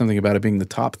beginning said something about it being the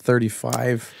top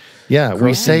 35. Yeah,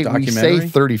 we say documentary?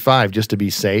 35 just to be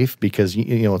safe because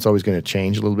it's always going to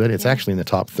change a little bit. It's actually in the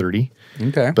top 30.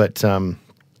 Okay. But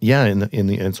in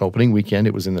its opening weekend,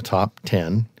 it was in the top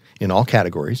 10 in all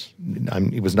categories.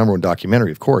 It was number 1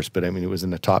 documentary, of course, but it was in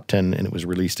the top 10, and it was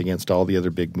released against all the other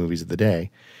big movies of the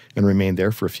day and remained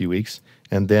there for a few weeks.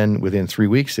 And then within 3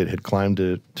 weeks, it had climbed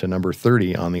to number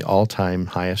 30 on the all-time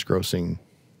highest-grossing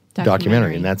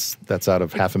documentary. And that's out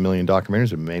of 500,000 documentaries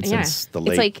we've made since the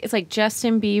late. It's like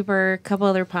Justin Bieber, a couple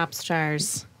other pop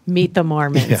stars meet the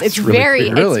Mormons. Yeah, it's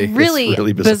really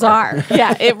really bizarre.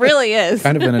 Yeah, it really is.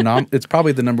 Kind of an it's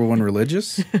probably the number 1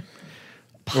 religious.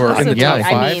 Or in the Possibly. top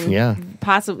I 5. mean,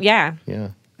 possibly. Yeah. Yeah.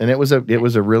 And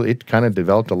it kind of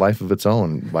developed a life of its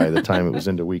own by the time it was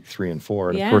into week 3 and 4.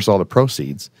 And Yeah. of course, all the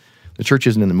proceeds, the church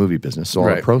isn't in the movie business, so all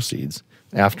Right. the proceeds,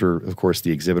 after, of course,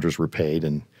 the exhibitors were paid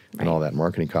and all that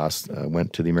marketing costs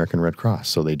went to the American Red Cross.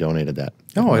 So they donated that.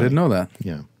 Oh, I didn't know that.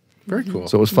 Yeah. Very cool.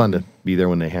 So it was fun to be there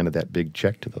when they handed that big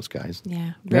check to those guys.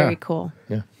 Yeah. Very Yeah. cool.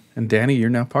 Yeah. And Danny, you're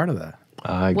now part of that.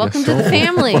 I Welcome guess to the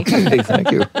family. Hey, thank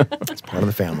you. It's part of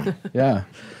the family. Yeah.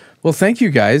 Well, thank you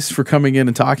guys for coming in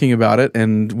and talking about it,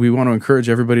 and we want to encourage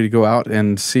everybody to go out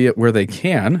and see it where they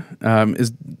can.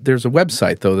 There's a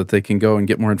website, though, that they can go and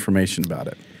get more information about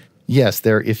it. Yes,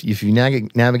 if you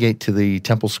navigate to the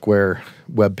Temple Square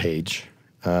webpage,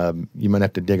 you might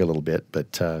have to dig a little bit,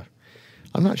 but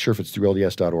I'm not sure if it's through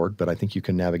LDS.org, but I think you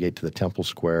can navigate to the Temple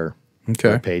Square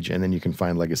webpage, and then you can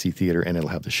find Legacy Theater, and it'll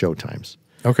have the show times.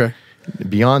 Okay.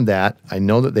 Beyond that, I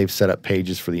know that they've set up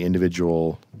pages for the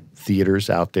individual theaters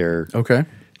out there. Okay.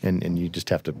 And you just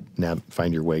have to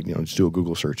find your way, just do a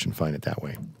Google search and find it that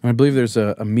way. I believe there's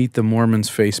a Meet the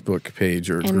Mormons Facebook page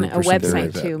or and group a or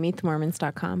website like too,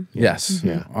 meetthemormons.com. Yes.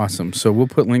 Yeah. Awesome. So we'll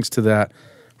put links to that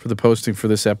for the posting for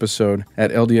this episode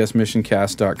at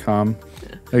ldsmissioncast.com.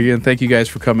 Again, thank you guys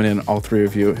for coming in, all three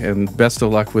of you, and best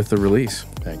of luck with the release.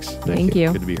 Thanks. Thank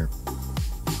you. Good to be here.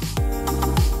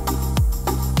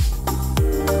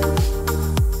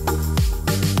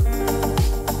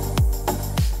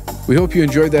 We hope you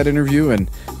enjoyed that interview, and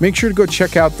make sure to go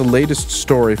check out the latest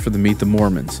story for the Meet the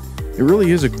Mormons. It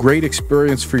really is a great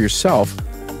experience for yourself,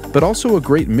 but also a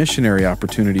great missionary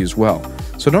opportunity as well.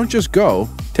 So don't just go,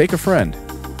 take a friend.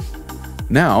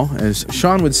 Now, as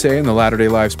Shawn would say in the Latter-day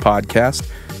Lives podcast,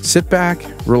 sit back,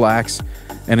 relax,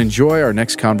 and enjoy our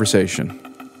next conversation.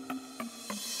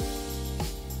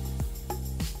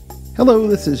 Hello,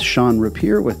 this is Shawn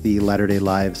Rapier with the Latter-day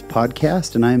Lives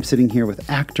podcast, and I am sitting here with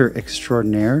actor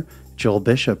extraordinaire Joel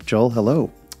Bishop. Joel, hello.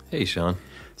 Hey, Shawn.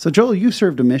 So, Joel, you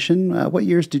served a mission. What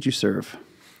years did you serve?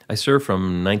 I served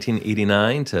from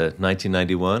 1989 to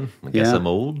 1991. I guess I'm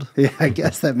old. Yeah, I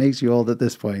guess that makes you old at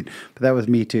this point, but that was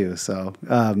me too. So,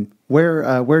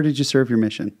 where did you serve your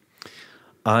mission?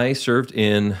 I served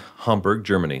in Hamburg,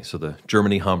 Germany, so the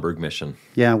Germany-Hamburg mission.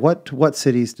 Yeah, what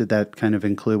cities did that kind of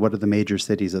include? What are the major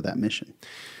cities of that mission?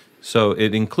 So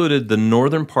it included the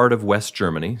northern part of West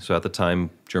Germany. So at the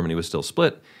time, Germany was still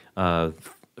split.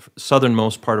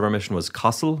 Southernmost part of our mission was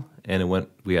Kassel, and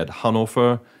we had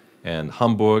Hanover and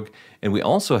Hamburg, and we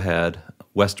also had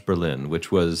West Berlin,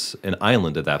 which was an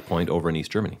island at that point over in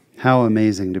East Germany. How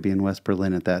amazing to be in West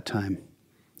Berlin at that time.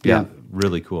 Yeah,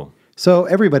 really cool. So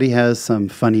everybody has some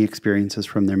funny experiences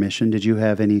from their mission. Did you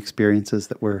have any experiences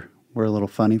that were a little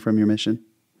funny from your mission?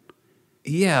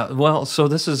 Yeah, well, so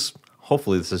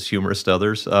hopefully this is humorous to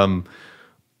others.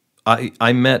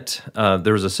 I met,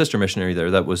 there was a sister missionary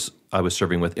there that I was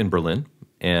serving with in Berlin,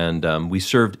 and we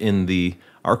served in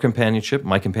my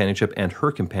companionship and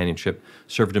her companionship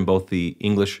served in both the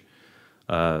English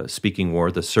speaking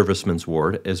ward, the servicemen's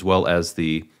ward, as well as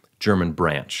the German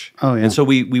branch. Oh, yeah. And so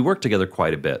we worked together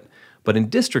quite a bit. But in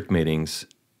district meetings,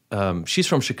 she's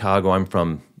from Chicago, I'm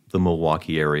from the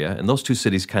Milwaukee area, and those two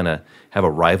cities kind of have a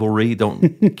rivalry,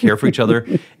 don't care for each other.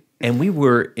 And we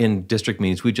were in district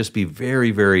meetings, we'd just be very,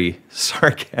 very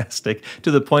sarcastic to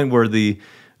the point where the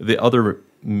other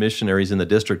missionaries in the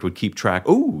district would keep track.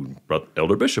 Oh,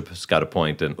 Elder Bishop has got a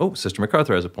point, and oh, Sister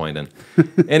MacArthur has a point. And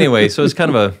anyway, so it's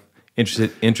kind of a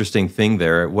interesting thing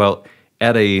there. Well,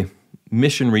 at a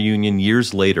mission reunion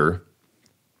years later,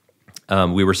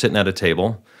 we were sitting at a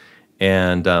table,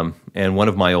 and one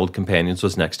of my old companions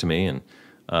was next to me, and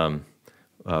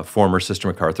former Sister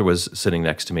MacArthur was sitting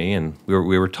next to me, and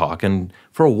we were talking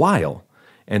for a while.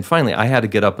 And finally, I had to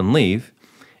get up and leave,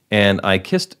 and I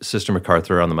kissed Sister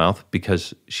MacArthur on the mouth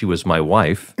because she was my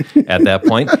wife at that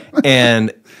point.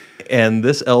 And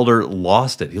this elder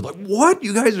lost it. He was like, "What?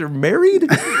 You guys are married?"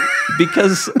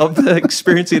 Because of the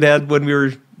experience he'd had when we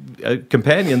were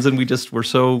companions, and we just were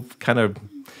so kind of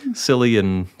silly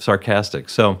and sarcastic.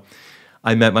 So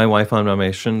I met my wife on my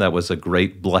mission. That was a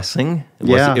great blessing.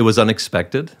 It was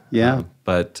unexpected. Yeah.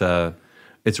 But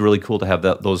it's really cool to have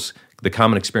the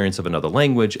common experience of another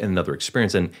language and another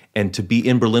experience. And to be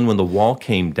in Berlin when the wall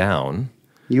came down.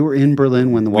 You were in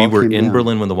Berlin when the wall came down? We were in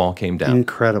Berlin when the wall came down.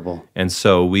 Incredible. And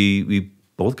so we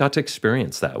both got to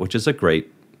experience that, which is a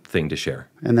great thing to share.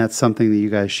 And that's something that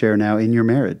you guys share now in your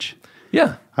marriage.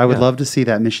 Yeah. I would love to see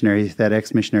that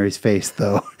ex-missionary's face,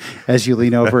 though, as you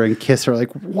lean over and kiss her.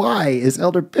 Like, why is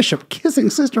Elder Bishop kissing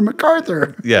Sister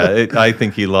MacArthur? Yeah, I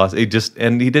think he lost. He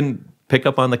didn't pick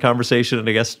up on the conversation, and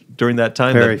I guess during that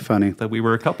time, very funny that we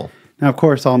were a couple. Now, of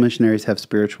course, all missionaries have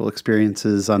spiritual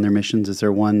experiences on their missions. Is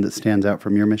there one that stands out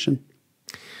from your mission?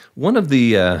 One of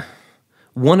the,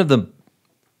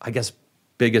 I guess,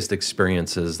 biggest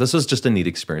experiences. This was just a neat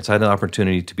experience. I had an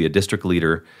opportunity to be a district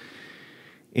leader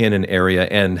in an area,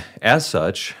 and as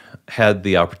such, had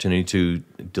the opportunity to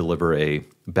deliver a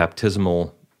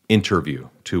baptismal interview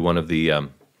to one of the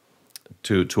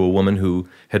to a woman who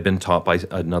had been taught by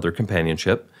another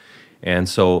companionship. And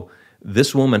so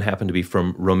this woman happened to be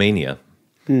from Romania,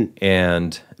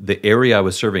 and the area I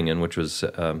was serving in, which was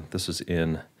this was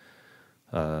in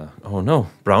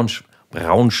Braunschweig.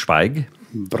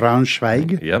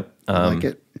 Braunschweig. Yep. I like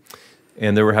it.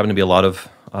 And there were having to be a lot of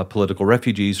political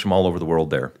refugees from all over the world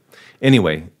there.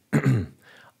 Anyway,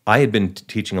 I had been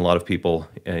teaching a lot of people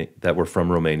that were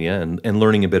from Romania and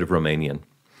learning a bit of Romanian.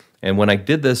 And when I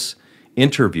did this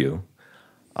interview,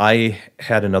 I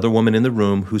had another woman in the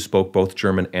room who spoke both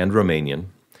German and Romanian,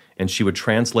 and she would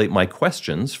translate my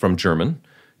questions from German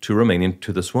to Romanian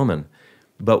to this woman.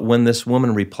 But when this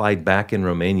woman replied back in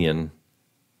Romanian,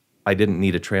 I didn't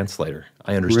need a translator.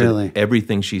 I understood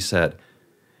everything she said.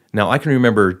 Now, I can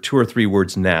remember 2 or 3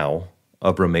 words now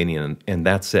of Romanian, and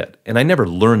that's it. And I never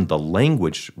learned the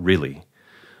language, really.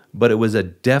 But it was a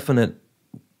definite,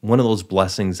 one of those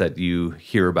blessings that you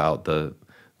hear about, the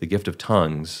gift of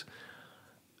tongues,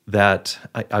 that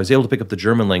I was able to pick up the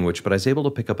German language, but I was able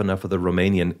to pick up enough of the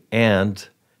Romanian and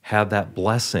have that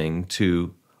blessing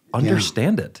to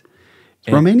understand it.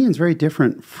 Romanian is very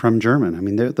different from German. I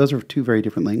mean, those are 2 very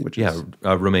different languages. Yeah,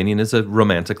 Romanian is a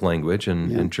romantic language,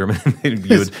 and German,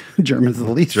 German's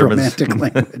the least romantic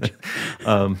language.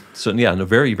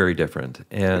 Very, very different.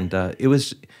 And it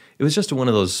was just one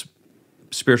of those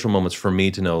spiritual moments for me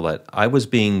to know that I was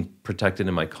being protected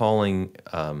in my calling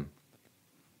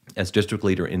as district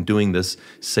leader in doing this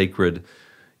sacred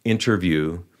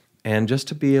interview, and just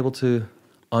to be able to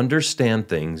understand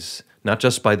things, not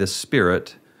just by the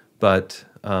Spirit, but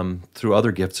through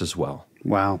other gifts as well.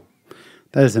 Wow.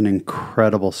 That is an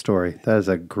incredible story. That is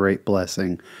a great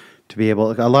blessing to be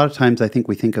able. A lot of times I think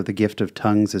we think of the gift of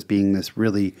tongues as being this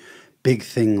really big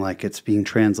thing, like it's being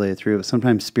translated through. But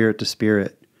sometimes spirit to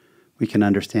spirit, we can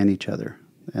understand each other.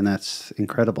 And that's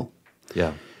incredible.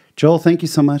 Yeah. Joel, thank you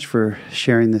so much for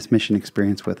sharing this mission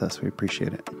experience with us. We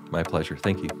appreciate it. My pleasure.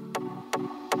 Thank you.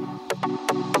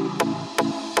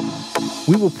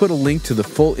 We will put a link to the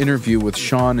full interview with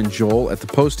Shawn and Joel at the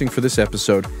posting for this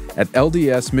episode at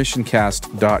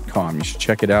ldsmissioncast.com. You should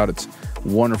check it out. It's a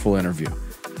wonderful interview.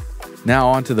 Now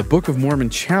on to the Book of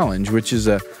Mormon Challenge, which is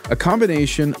a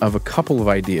combination of a couple of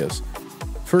ideas.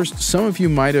 First, some of you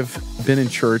might have been in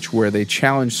church where they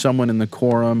challenged someone in the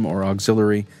quorum or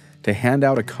auxiliary to hand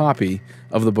out a copy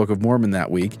of the Book of Mormon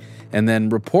that week and then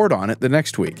report on it the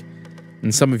next week.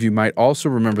 And some of you might also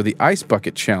remember the ice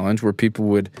bucket challenge, where people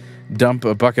would dump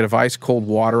a bucket of ice cold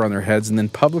water on their heads and then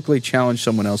publicly challenge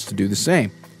someone else to do the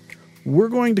same. We're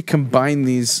going to combine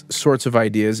these sorts of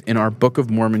ideas in our Book of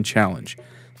Mormon challenge.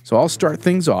 So I'll start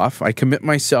things off. I commit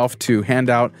myself to hand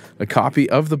out a copy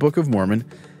of the Book of Mormon,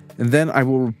 and then I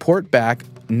will report back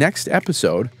next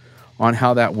episode on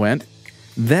how that went.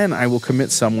 Then I will commit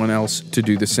someone else to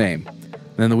do the same.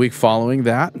 And then the week following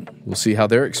that, we'll see how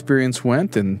their experience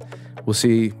went, and we'll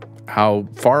see how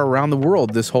far around the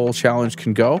world this whole challenge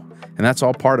can go. And that's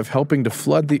all part of helping to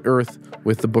flood the earth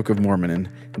with the Book of Mormon and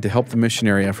to help the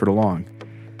missionary effort along.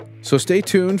 So stay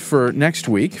tuned for next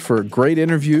week for great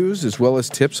interviews as well as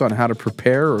tips on how to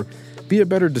prepare or be a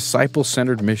better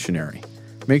disciple-centered missionary.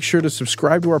 Make sure to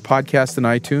subscribe to our podcast in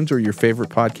iTunes or your favorite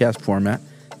podcast format.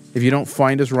 If you don't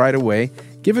find us right away,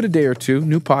 give it a day or two.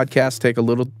 New podcasts take a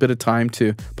little bit of time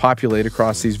to populate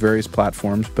across these various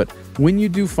platforms, but when you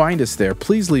do find us there,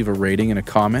 please leave a rating and a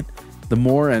comment. The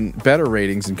more and better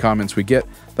ratings and comments we get,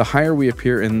 the higher we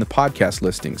appear in the podcast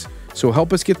listings. So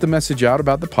help us get the message out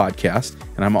about the podcast,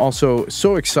 and I'm also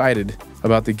so excited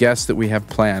about the guests that we have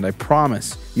planned. I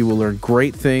promise you will learn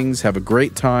great things, have a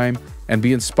great time, and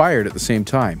be inspired at the same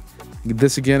time.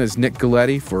 This again is Nick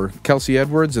Galieti for Kelsey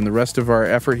Edwards and the rest of our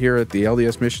effort here at the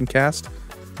LDS MissionCast.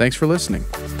 Thanks for listening.